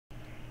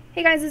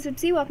Hey guys, it's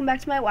Ipsy. Welcome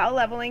back to my WoW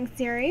leveling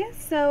series.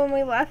 So when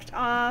we left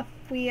off,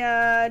 we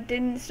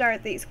didn't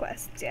start these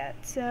quests yet.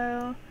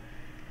 So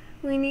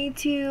we need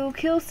to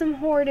kill some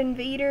Horde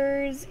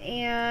invaders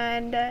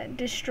and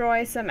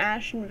destroy some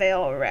Ashen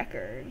Vale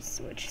wreckers,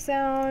 which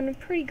sound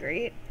pretty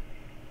great.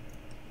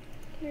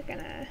 We're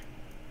gonna...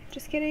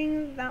 Just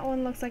kidding. That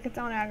one looks like it's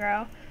on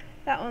aggro.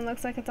 That one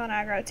looks like it's on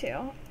aggro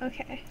too.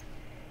 Okay.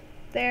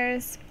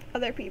 There's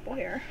other people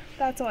here.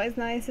 That's always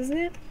nice, isn't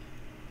it?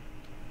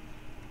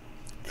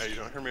 Hey, you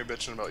don't hear me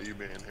bitching about you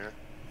being here.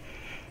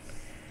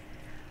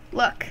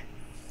 Look.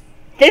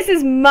 This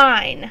is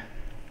mine.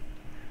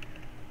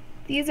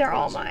 These are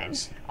all mine.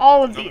 Yours.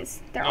 All of None these.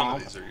 Of, They're none all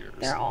of these are yours.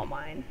 They're all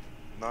mine.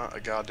 Not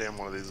a goddamn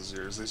one of these is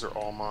yours. These are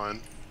all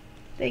mine.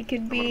 They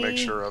could be... I'm gonna make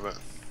sure of it.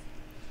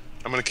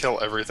 I'm gonna kill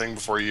everything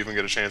before you even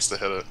get a chance to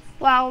hit it.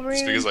 Wow, rude.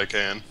 Just because I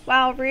can.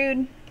 Wow,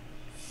 rude.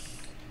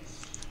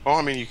 Well,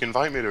 I mean, you can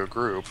invite me to a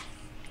group.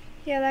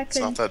 Yeah, that could...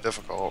 It's not that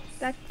difficult.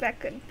 That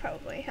could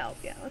probably help.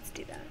 Yeah, let's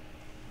do that.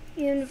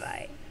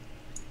 Invite.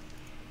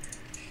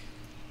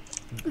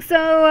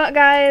 So,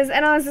 guys,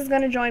 Ennaz is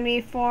going to join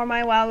me for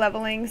my WoW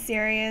leveling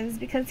series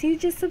because he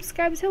just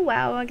subscribed to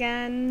WoW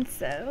again,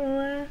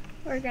 so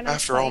we're going to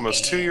After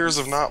almost 2 years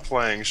of not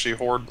playing, she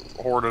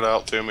hoarded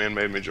out to me and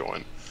made me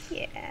join.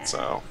 Yeah.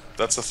 So,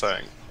 that's a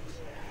thing.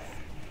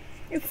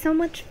 It's so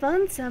much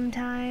fun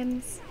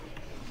sometimes.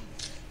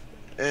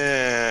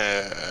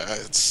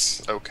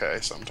 It's okay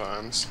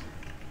sometimes.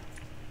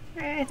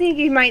 I think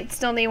you might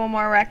still need one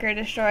more record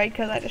destroyed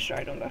because I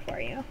destroyed one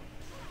before you.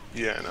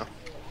 Yeah, I know.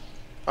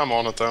 I'm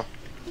on it though.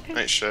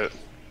 Okay. Ain't shit.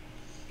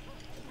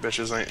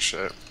 Bitches ain't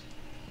shit.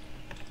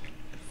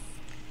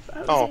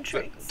 Oh,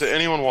 to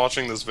anyone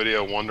watching this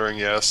video wondering,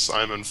 yes,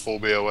 I'm in full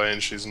BOA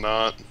and she's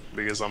not,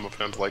 because I'm a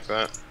pimp like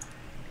that.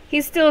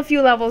 He's still a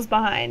few levels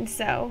behind,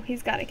 so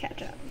he's got to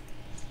catch up.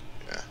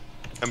 Yeah.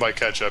 And by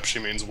catch up, she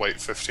means wait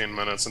 15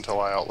 minutes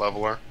until I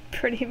outlevel her.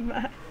 Pretty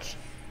much.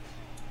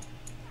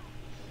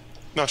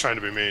 Not trying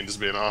to be mean, just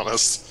being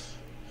honest.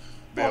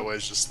 BOA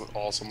is just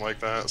awesome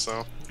like that,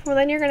 so... Well,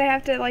 then you're gonna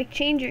have to, like,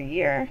 change your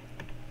gear.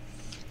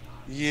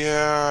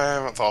 Yeah, I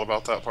haven't thought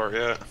about that part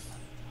yet.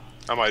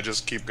 I might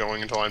just keep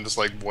going until I'm just,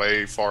 like,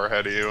 way far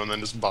ahead of you and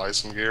then just buy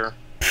some gear.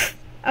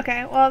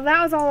 Okay, well,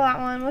 that was all that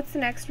one. What's the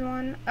next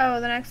one?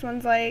 Oh, the next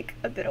one's, like,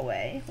 a bit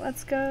away.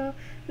 Let's go.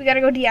 We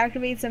gotta go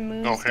deactivate some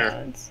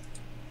moonstones.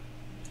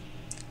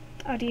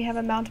 Oh, do you have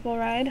a mountable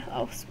ride?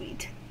 Oh,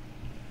 sweet.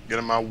 Get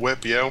in my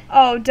whip, yo.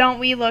 Oh, don't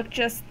we look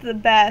just the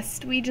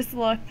best? We just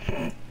look...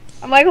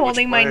 I'm, like,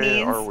 holding my knees.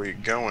 Which way are we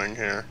going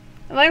here?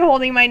 I'm, like,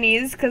 holding my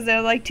knees because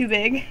they're, like, too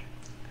big.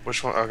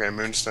 Which one? Okay,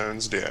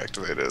 moonstones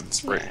deactivated.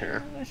 It's right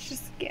here. Let's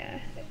just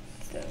get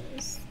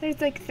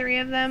there's like 3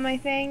 of them, I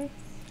think.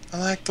 I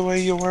like the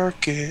way you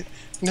work it.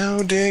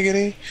 No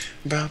diggity.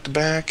 About to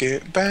back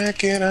it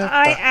up.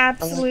 I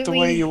absolutely like the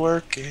way you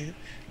work it.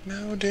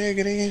 No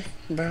diggity.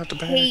 About to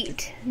back it.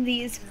 Hate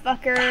these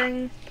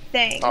fucking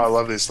things. Oh, I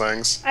love these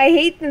things. I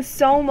hate them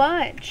so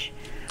much.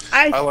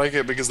 I like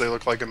it because they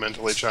look like a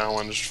mentally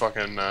challenged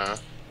fucking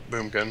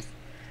boomkin.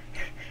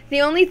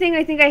 The only thing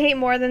I think I hate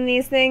more than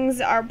these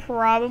things are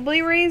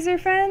probably razor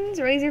fins,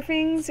 or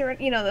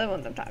you know the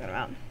ones I'm talking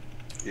about.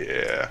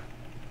 Yeah.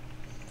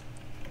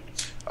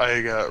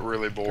 I got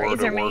really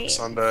bored at work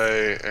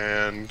Sunday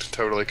and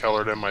totally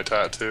colored in my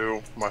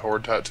tattoo, my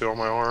Horde tattoo on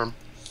my arm,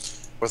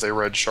 with a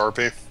red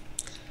Sharpie.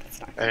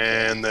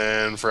 And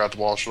then forgot to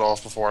wash it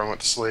off before I went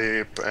to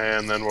sleep,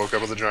 and then woke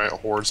up with a giant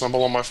Horde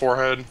symbol on my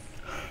forehead.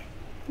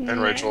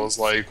 And Rachel was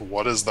like,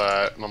 "What is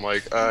that?" And I'm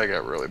like, "I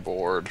got really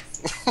bored."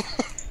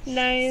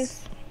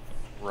 Nice.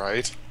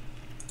 Right?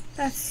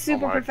 That's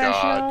super professional.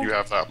 Oh my god, you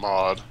have that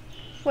mod.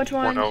 Which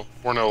one?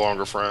 We're no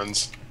longer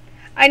friends.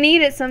 I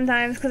need it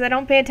sometimes because I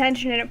don't pay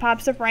attention and it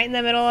pops up right in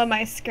the middle of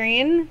my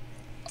screen.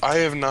 I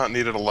have not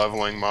needed a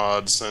leveling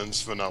mod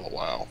since Vanilla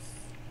WoW.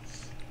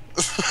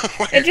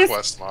 Like a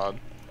quest mod.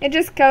 It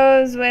just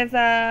goes with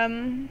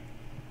Carbonite,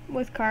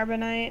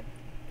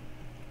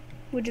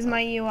 which is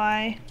my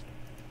UI.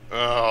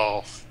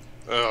 Oh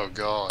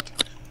god.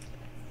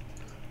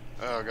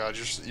 Oh god,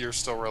 you're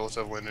still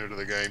relatively new to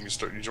the game. You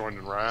joined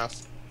in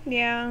Wrath.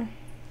 Yeah.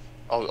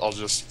 I'll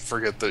just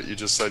forget that you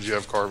just said you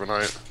have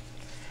Carbonite.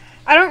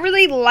 I don't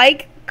really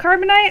like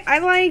Carbonite.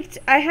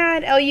 I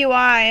had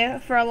LUI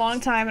for a long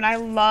time and I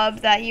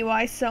loved that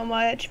UI so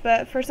much,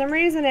 but for some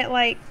reason it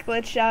like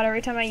glitched out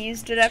every time I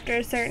used it after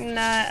a certain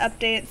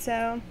update,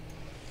 so...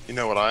 You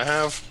know what I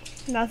have?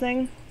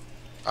 Nothing.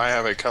 I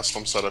have a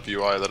custom setup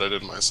UI that I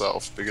did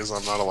myself because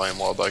I'm not a lame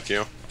wad like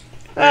you.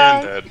 Well,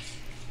 and dead.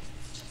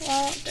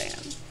 Well,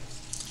 damn.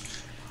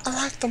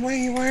 I like the way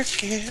you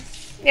work it.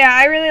 Yeah,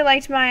 I really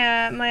liked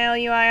my my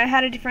LUI. I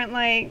had a different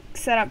like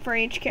setup for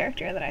each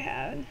character that I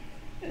had.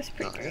 It was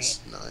pretty great.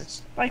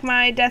 Nice. Like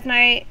my Death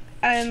Knight,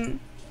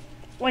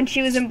 when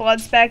she was in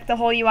Blood Spec, the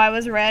whole UI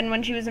was red, and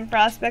when she was in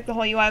Frost Spec, the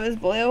whole UI was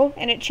blue,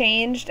 and it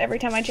changed every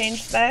time I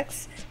changed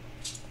specs.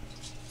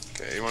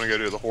 Okay, you want to go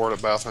do the Horde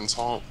at Bathurst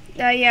Haunt?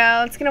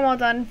 Yeah, let's get them all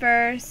done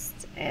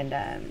first.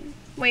 And,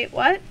 wait,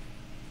 what?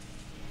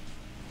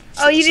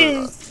 Oh, you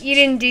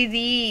didn't do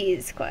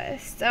these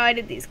quests. Oh, I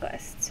did these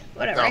quests.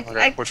 Whatever. Oh,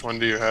 okay. Which one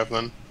do you have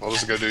then? I'll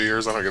just go do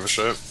yours. I don't give a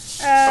shit.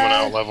 I'm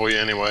gonna out-level you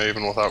anyway,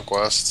 even without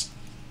quests.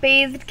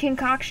 Bathed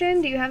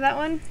Concoction. Do you have that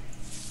one?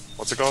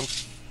 What's it called?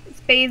 It's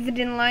Bathed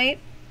in Light.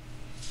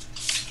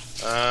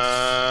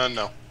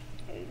 No.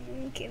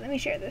 Okay, let me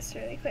share this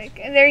really quick.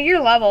 They're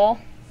your level.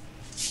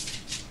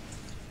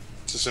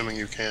 It's assuming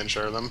you can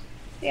share them.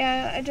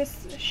 Yeah, I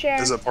just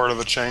shared. Is it part of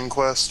a chain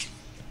quest?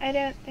 I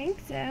don't think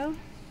so.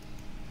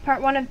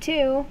 Part 1 of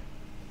 2.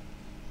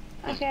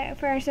 Okay,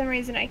 for some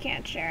reason I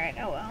can't share it.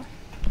 Oh well.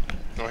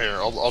 Oh, here,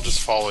 I'll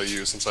just follow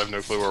you since I have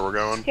no clue where we're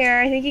going. Here,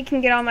 I think you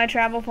can get all my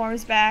travel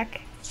forms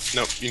back.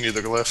 Nope, you need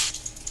the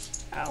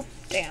glyph. Oh,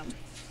 damn.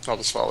 I'll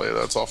just follow you,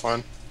 that's all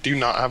fine. Do you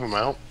not have a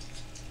mount?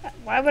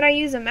 Why would I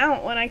use a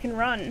mount when I can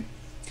run?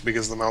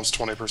 Because the mount's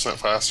 20%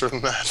 faster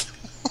than that.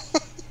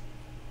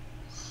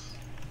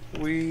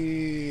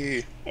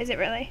 Whee! Is it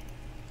really?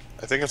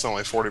 I think it's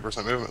only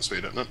 40% movement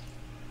speed, isn't it?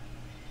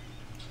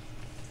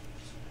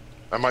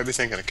 I might be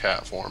thinking of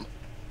cat form.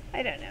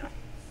 I don't know.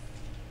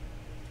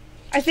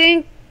 I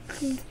think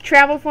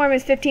travel form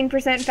is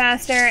 15%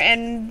 faster,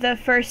 and the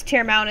first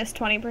tier mount is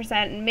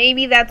 20%.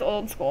 Maybe that's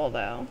old school,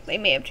 though. They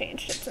may have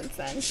changed it since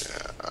then.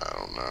 Yeah, I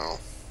don't know.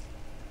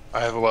 I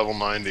have a level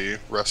 90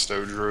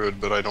 Resto Druid,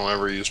 but I don't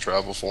ever use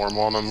travel form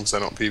on them because I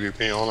don't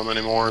PvP on them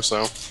anymore,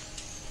 so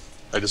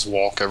I just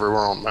walk everywhere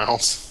on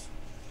mounts.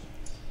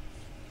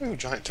 Ooh,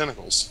 giant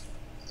tentacles.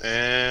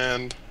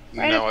 And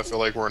now I feel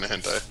like we're in a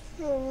hentai.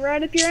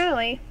 Right up your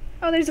alley.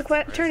 Oh, there's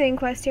a turning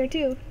quest here,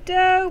 too.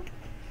 Dope!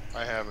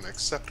 I have an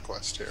accept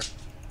quest here.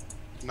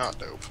 Not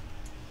dope.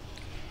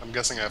 I'm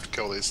guessing I have to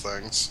kill these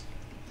things.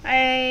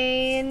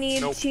 I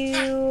need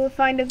to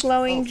find a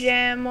glowing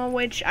gem,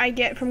 which I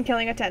get from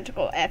killing a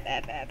tentacle. F.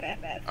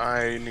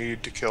 I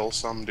need to kill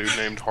some dude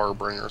named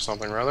Harbringer or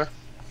something, rather.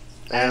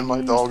 And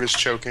my dog is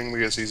choking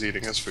because he's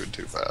eating his food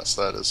too fast.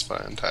 That is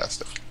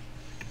fantastic.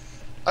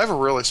 I have a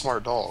really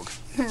smart dog.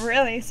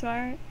 Really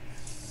smart.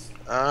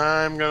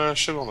 I'm gonna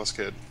shit on this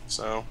kid,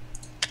 so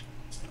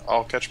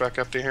I'll catch back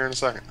up to you here in a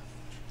second.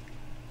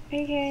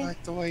 Okay.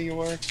 Like the way you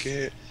work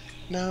it,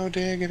 no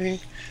diggity,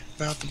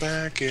 about to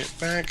back it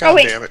back. God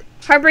damn it.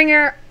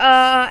 Harbinger,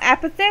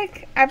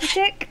 Apathic?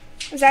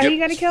 Is that who you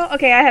gotta kill?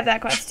 Okay, I have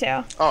that quest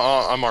too.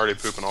 I'm already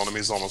pooping on him,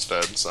 he's almost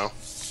dead, so.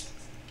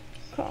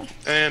 Cool.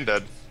 And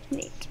dead.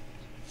 Neat.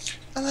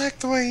 I like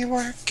the way you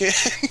work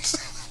it.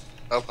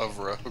 I love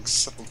rogues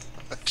so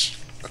much.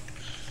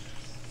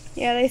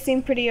 Yeah, they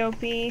seem pretty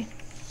OP.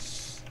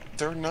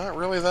 They're not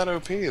really that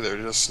OP, they're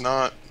just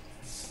not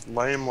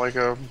lame like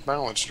a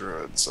balance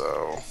druid,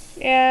 so.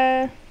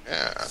 Yeah.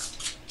 Yeah.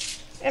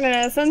 I don't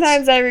know,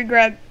 sometimes I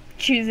regret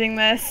choosing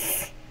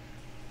this.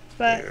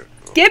 But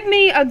give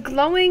me a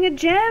glowing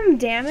gem,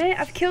 damn it.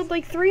 I've killed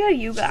like 3 of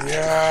you guys.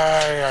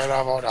 Yeah, I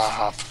leveled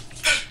up.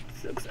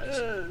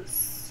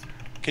 Success.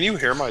 Can you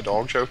hear my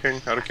dog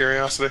choking, out of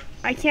curiosity?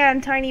 I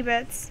can, tiny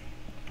bits.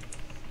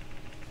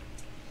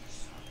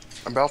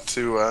 I'm about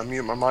to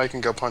mute my mic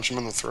and go punch him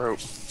in the throat,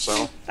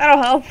 so.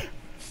 That'll help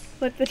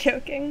with the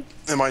choking.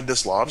 It might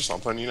dislodge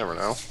something, you never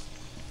know.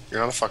 You're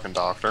not a fucking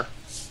doctor.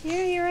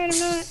 Yeah, you're right, I'm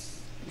not.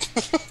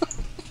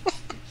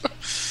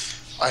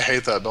 I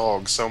hate that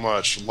dog so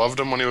much. Loved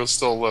him when he was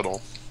still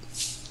little.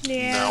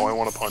 Yeah. Now I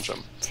want to punch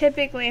him.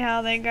 Typically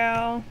how they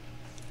go.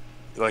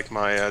 You like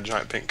my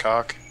giant pink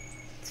cock?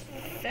 It's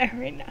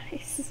very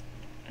nice.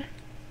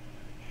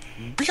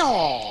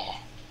 Byaw!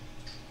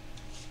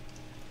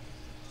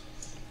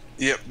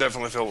 Yep,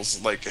 definitely feels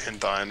like a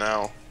hentai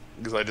now.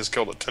 Because I just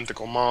killed a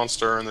tentacle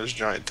monster, and there's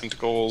giant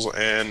tentacles,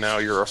 and now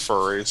you're a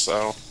furry,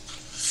 so.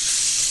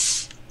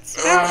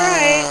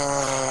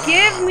 Alright.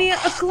 Give me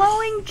a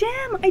glowing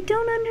gem! I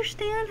don't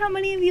understand how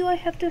many of you I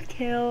have to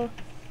kill.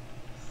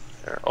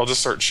 Here, I'll just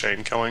start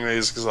chain killing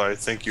these, because I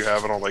think you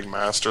have it on, like,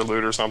 master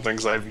loot or something,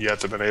 because I've yet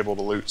to been able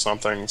to loot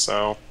something,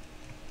 so.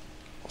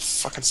 What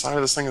fucking side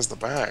of this thing is the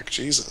back?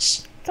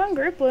 Jesus. It's on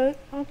group loot.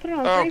 I'll put it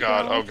on Oh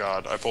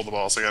god, I pulled the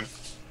boss again.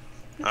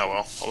 Oh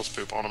well, I'll just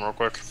poop on him real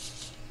quick.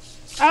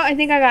 Oh, I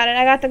think I got it.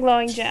 I got the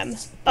glowing gem.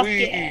 Fuck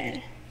yeah.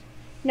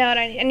 Now what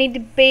I need to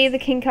bathe the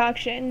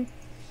concoction.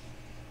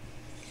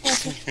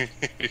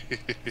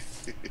 It's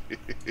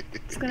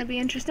gonna be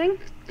interesting.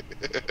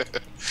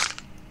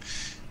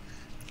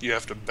 You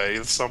have to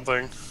bathe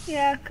something?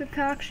 Yeah,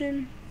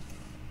 concoction.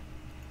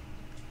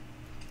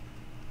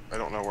 I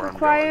don't know where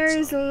Requires I'm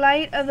going. So.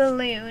 light of the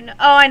loon.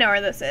 Oh, I know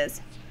where this is.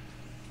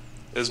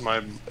 Is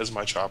my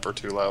chopper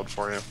too loud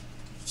for you?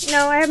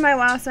 No, I have my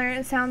WoW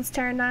sounds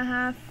turned on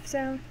half,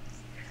 so.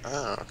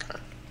 Oh, okay.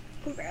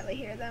 I can barely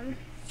hear them.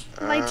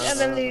 Light of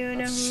the loon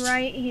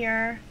right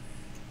here.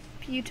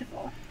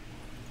 Beautiful.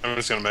 I'm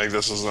just gonna make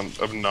this as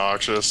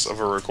obnoxious of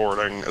a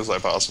recording as I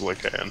possibly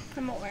can.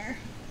 I'm aware.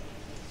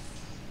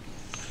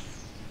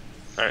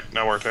 Alright,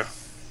 now where to?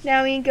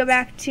 Now we can go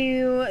back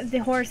to the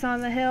horse on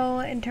the hill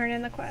and turn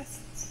in the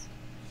quests.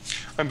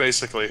 I'm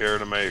basically here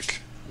to make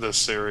this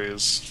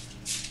series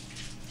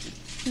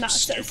not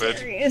stupid. So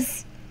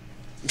serious.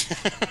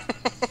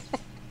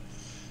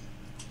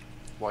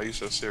 Why are you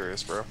so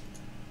serious, bro?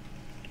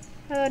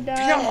 Oh, dog.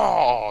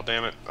 Yeah,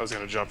 damn it. I was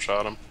gonna jump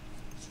shot him.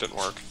 Didn't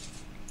work.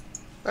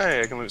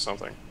 Hey, I can loot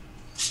something.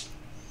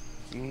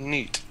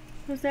 Neat.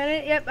 Was that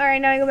it? Yep.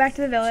 Alright, now I go back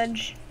to the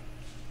village.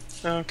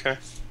 Okay.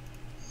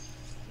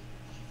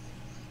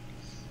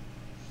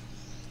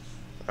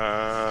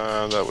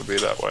 That would be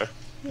that way.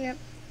 Yep.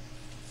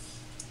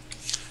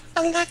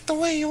 I like the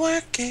way you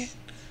work it.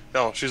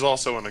 Oh, she's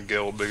also in a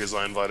guild because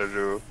I invited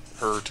her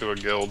to a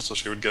guild so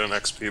she would get an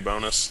XP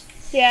bonus.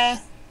 Yeah.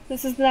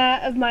 This is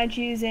not of my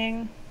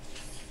choosing.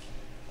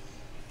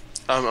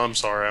 I'm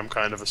sorry, I'm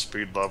kind of a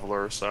speed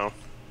leveler, so...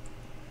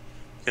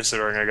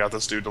 Considering I got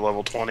this dude to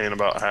level 20 in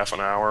about half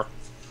an hour.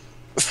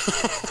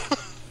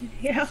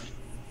 Yeah.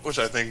 Which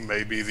I think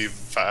may be the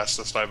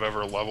fastest I've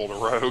ever leveled a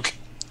rogue.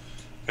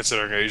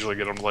 Considering I usually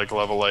get them to like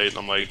level 8 and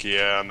I'm like,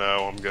 yeah,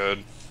 no, I'm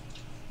good.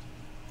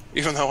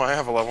 Even though I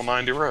have a level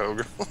 90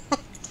 rogue.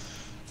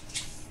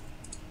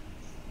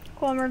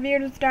 Cool, I'm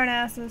revered with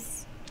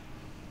Darnassus.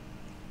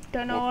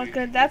 Don't know what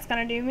good that's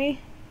gonna do me.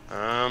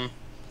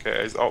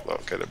 Okay, oh,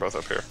 okay, they're both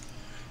up here.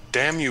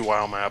 Damn you,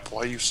 WoW map,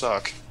 why you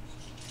suck?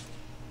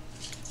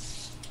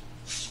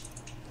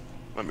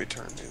 Let me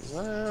turn these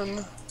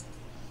in.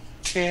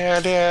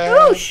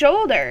 Ooh,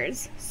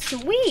 shoulders.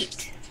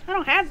 Sweet. I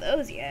don't have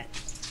those yet.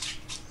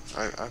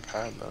 I've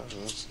had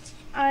those.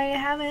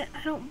 I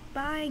don't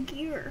buy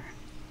gear.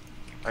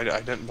 I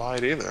didn't buy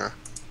it either.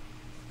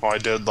 Well, I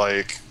did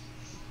like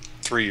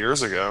 3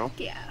 years ago.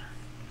 Yeah.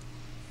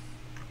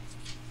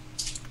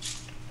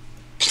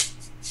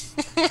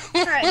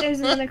 Alright, there's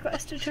another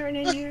quest to turn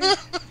in here.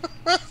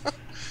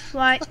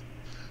 What?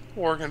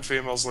 Working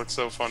females look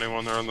so funny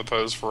when they're in the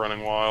pose for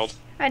running wild.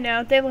 I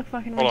know, they look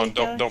fucking ridiculous.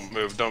 Hold on, don't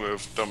move, don't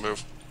move, don't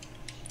move.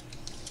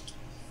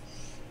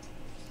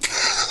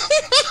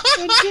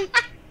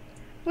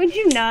 Would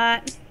you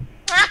not?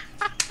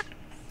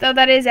 Though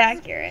that is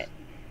accurate.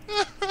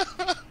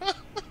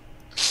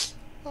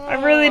 I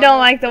really don't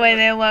like the way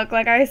they look.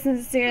 Like, I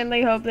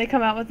sincerely hope they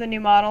come out with a new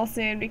model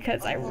soon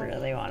because I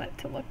really want it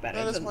to look better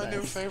than this. That is my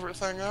new favorite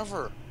thing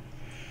ever.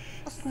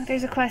 Oh,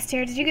 there's a quest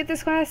here. Did you get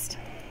this quest?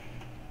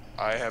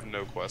 I have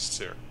no quests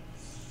here.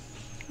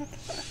 What the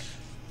fuck?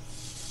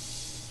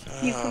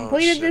 You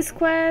completed this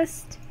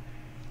quest?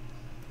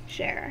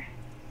 Share.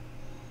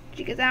 Did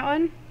you get that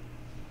one?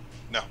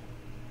 No.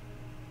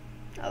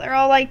 Oh, they're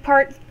all like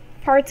parts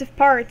of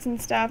parts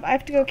and stuff. I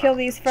have to go kill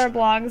these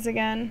furblongs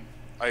again.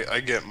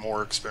 I get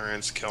more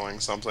experience killing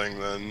something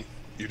than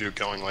you do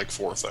killing like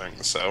 4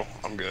 things, so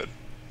I'm good.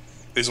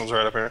 These ones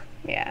right up here?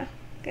 Yeah.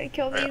 Gotta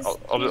kill these. Right,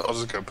 I'll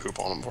just go poop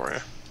on them for you.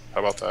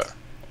 How about that?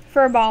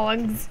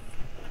 Furbolgs.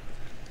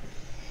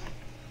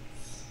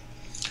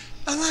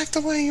 I like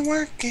the way you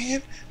work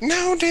it.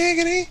 No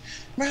diggity.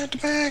 About to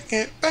back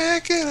it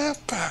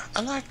up.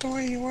 I like the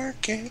way you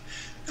work it.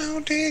 No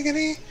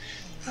diggity.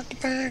 About to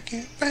back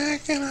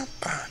it up.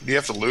 Do you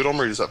have to loot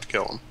them or you just have to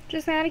kill them?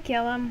 Just gotta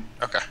kill them.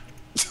 Okay.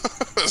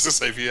 I was gonna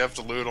say, if you have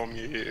to loot them,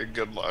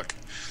 good luck.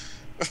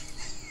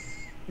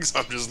 Because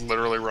I'm just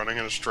literally running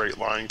in a straight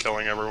line,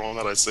 killing everyone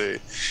that I see.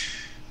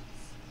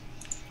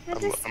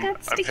 I'm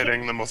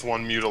hitting them with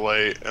 1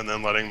 mutilate, and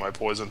then letting my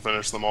poison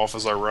finish them off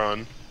as I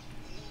run.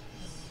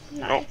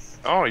 Nice.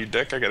 Oh, you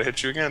dick, I gotta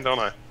hit you again, don't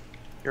I?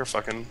 You're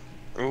fucking...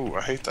 Ooh,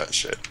 I hate that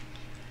shit.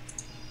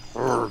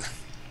 Urgh.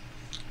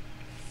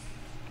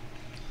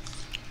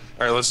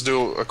 Alright, let's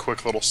do a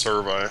quick little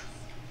survey.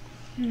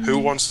 Who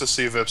wants to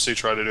see Vipsy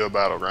try to do a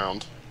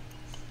battleground?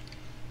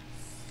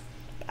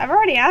 I've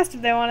already asked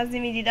if they want to see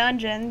me do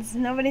dungeons.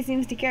 Nobody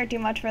seems to care too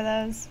much for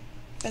those.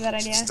 For that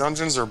idea.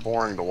 Dungeons are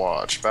boring to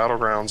watch.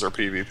 Battlegrounds are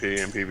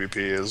PvP, and PvP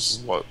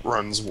is what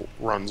runs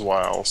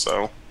WoW,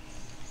 so...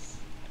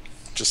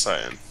 Just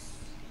saying.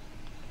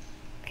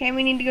 Okay,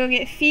 we need to go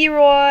get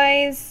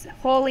Feroy's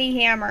Holy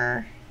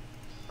Hammer.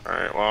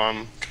 Alright, well,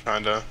 I'm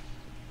kinda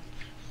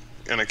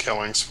in a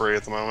killing spree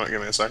at the moment. Give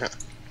me a second.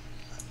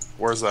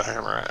 Where's the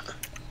hammer at?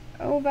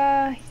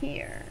 Over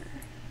here.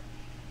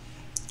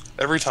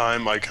 Every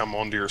time I come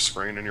onto your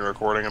screen and you're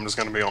recording, I'm just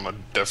gonna be on a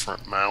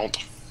different mount.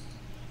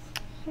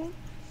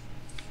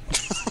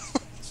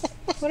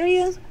 What are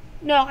you?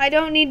 No, I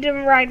don't need to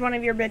ride one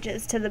of your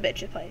bitches to the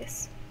bitch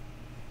place.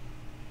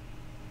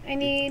 I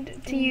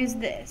need to use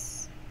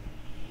this.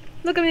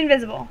 Look, I'm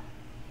invisible.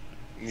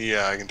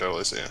 Yeah, I can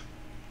totally see it.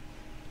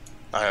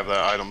 I have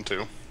that item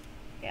too.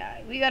 Yeah,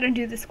 we gotta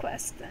do this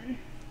quest then.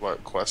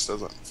 What quest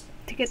is it?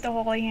 To get the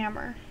Holy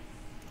Hammer.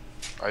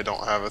 I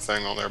don't have a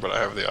thing on there, but I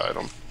have the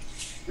item.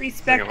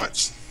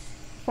 Respect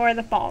for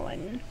the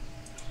fallen.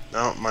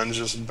 No, mine's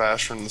just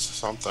bashing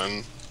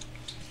something.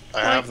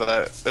 I have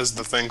that as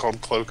the thing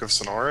called Cloak of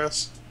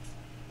Cenarius.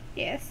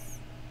 Yes.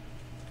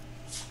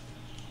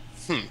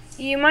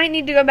 You might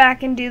need to go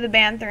back and do the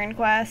Banthorn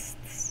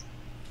quests.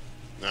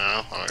 No,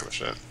 I don't give a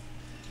shit.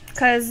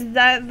 Cause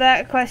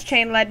that quest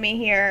chain led me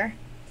here.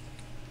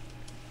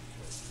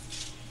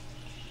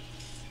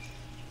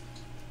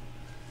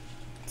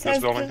 This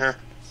building here?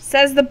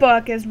 Says the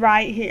book is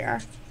right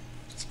here.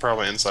 It's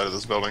probably inside of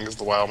this building because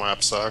the WoW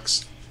map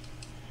sucks.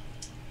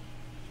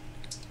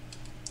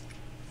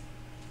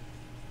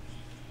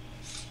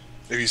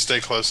 If you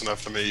stay close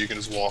enough to me, you can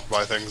just walk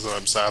by things that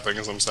I'm sapping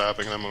as I'm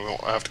sapping them, and we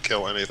won't have to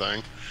kill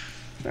anything.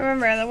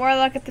 Remember, the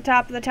warlock at the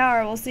top of the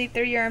tower will see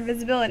through your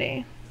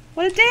invisibility.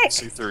 What a dick!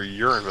 See through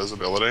your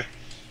invisibility.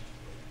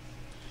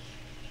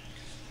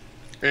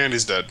 And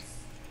he's dead.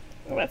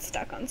 I got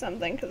stuck on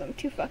something because I'm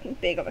too fucking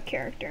big of a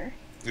character.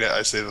 Yeah,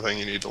 I see the thing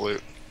you need to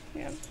loot.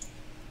 Yeah.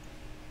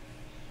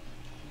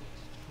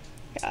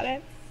 Got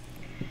it.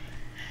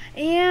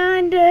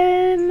 And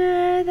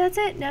that's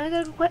it. Now I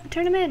gotta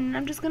turn him in.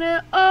 I'm just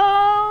gonna.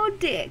 Oh,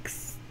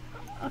 dicks.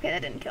 Okay,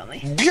 that didn't kill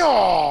me.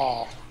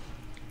 Yeah.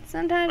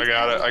 Sometimes. I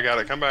got it. I got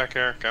it. Come back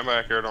here. Come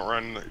back here. Don't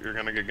run. You're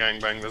gonna get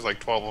gangbanged. There's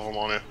like 12 of them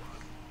on you.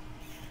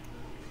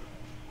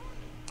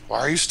 Why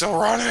are you still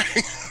running?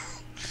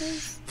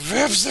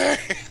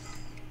 Vipsy!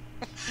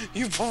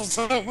 You pulled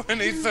so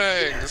many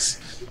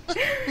things.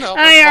 No,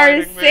 I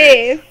are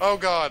safe. Me. Oh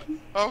god.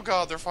 Oh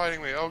god, they're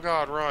fighting me. Oh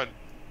god, run.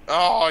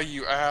 Oh,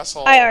 you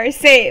asshole. I are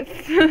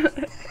safe.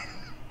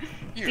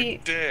 You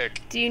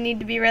dick. Do you need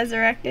to be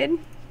resurrected?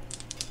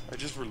 I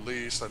just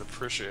released. I'd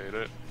appreciate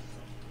it.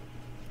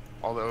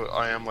 Although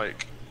I am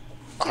like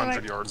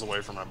 100 yards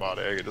away from my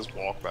body, I could just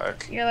walk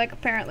back. You're like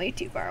apparently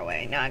too far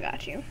away. Now I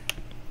got you.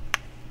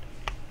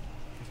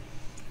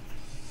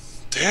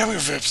 Damn you,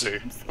 Vipsy.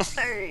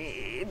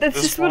 Sorry. That's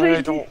this just what I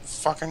do. Don't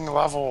fucking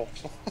level.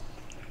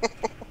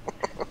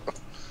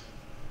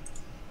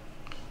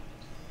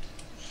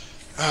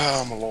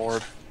 Oh my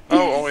lord.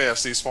 Oh yeah,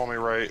 see, spawn me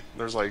right.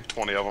 There's like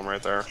 20 of them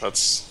right there.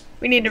 That's...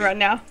 We need to run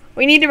now.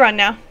 We need to run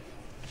now.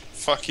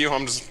 Fuck you,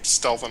 I'm just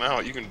stealthing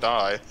out. You can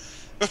die.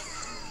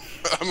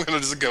 I'm gonna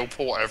just go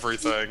pull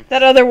everything.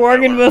 That other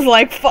Worgen was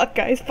like, fuck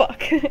guys,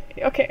 fuck.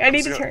 Okay, I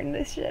need to turn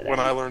this shit When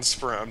I learn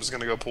sprint, I'm just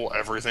gonna go pull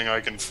everything I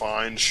can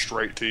find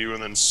straight to you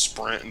and then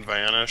sprint and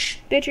vanish.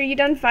 Bitch, are you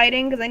done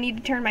fighting? Because I need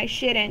to turn my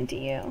shit into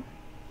you.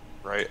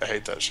 Right, I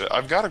hate that shit.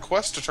 I've got a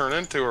quest to turn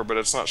into her, but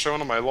it's not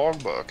showing in my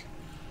logbook.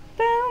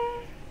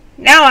 Boom.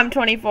 Now I'm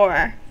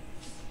 24.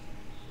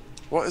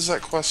 What is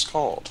that quest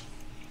called?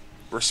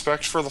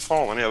 Respect for the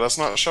Fallen. Yeah, that's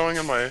not showing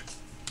in my...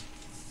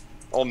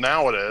 Oh,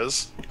 now it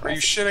is. Are you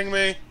shitting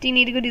me? Do you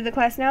need to go do the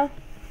quest now?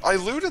 I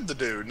looted the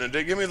dude, and it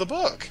didn't give me the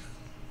book.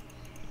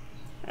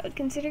 I would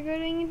consider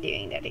going and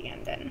doing that again,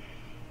 then.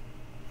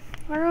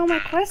 Where are all my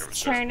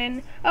quests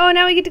turning? Oh,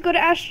 now we get to go to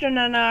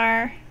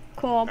Astronanar.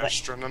 Cool, but...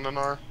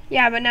 Astronanar?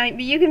 Yeah, but now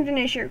you can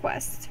finish your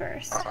quests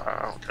first.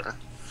 I don't care.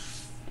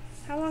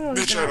 How long have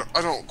we Bitch,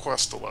 I don't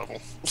quest a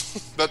level.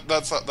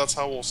 That's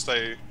how we'll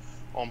stay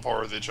on par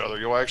with each other.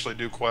 You'll actually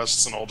do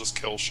quests, and I'll just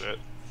kill shit.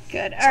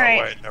 Good, so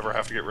alright. I never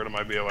have to get rid of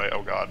my BOA.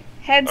 Oh god.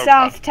 Head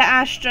south to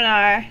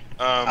Astronar.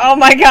 Oh Oh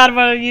my god,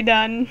 what have you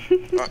done?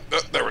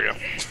 There we go.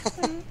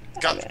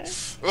 God.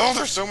 Oh,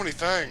 there's so many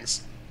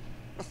things.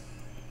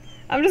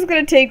 I'm just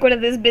gonna take one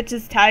of this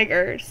bitch's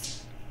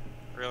tigers.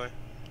 Really?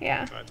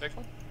 Yeah. Can I take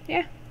one?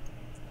 Yeah.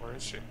 Where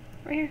is she?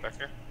 Right here. Back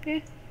here? Yeah.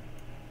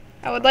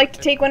 I would like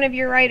to take one of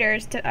your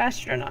riders to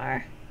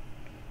Astronar.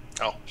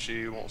 Oh,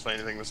 she won't say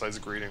anything besides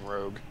greeting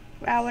rogue.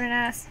 Wow, what an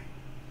ass.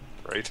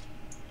 Right.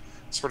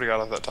 Swear to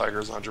God, if that tiger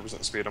is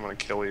 100% speed, I'm gonna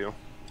kill you.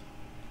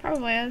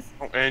 Probably is.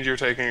 Oh, and you're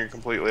taking a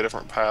completely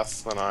different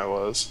path than I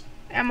was.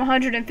 I'm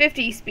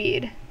 150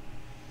 speed.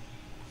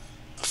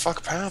 The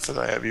fuck path did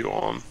I have you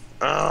on?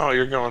 Oh,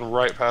 you're going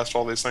right past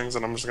all these things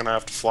and I'm just gonna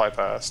have to fly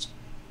past.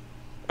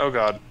 Oh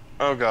god.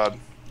 Oh god.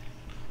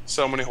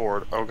 So many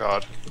horde. Oh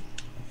god.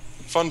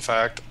 Fun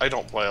fact, I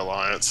don't play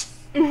Alliance.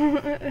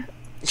 I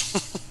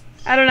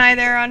don't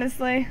either,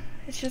 honestly.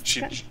 It's just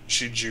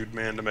she Jewed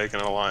me into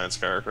making an Alliance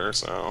character,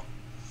 so...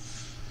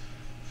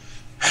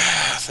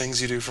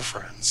 Things you do for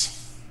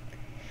friends.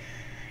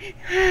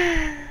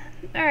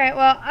 Alright,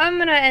 well, I'm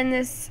gonna end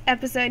this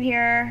episode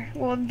here.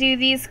 We'll do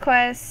these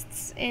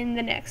quests in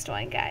the next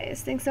one,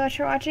 guys. Thanks so much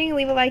for watching.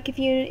 Leave a like if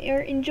you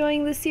are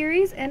enjoying this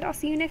series, and I'll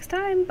see you next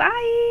time.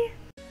 Bye!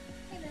 Hey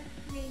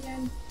there, me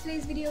again.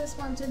 Today's video is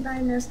sponsored by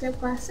No Scope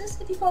Glasses.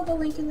 If you follow the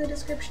link in the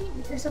description,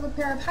 you get yourself a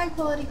pair of high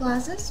quality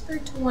glasses for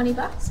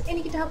 $20, and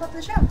you get to help out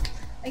the show.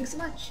 Thanks so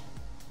much.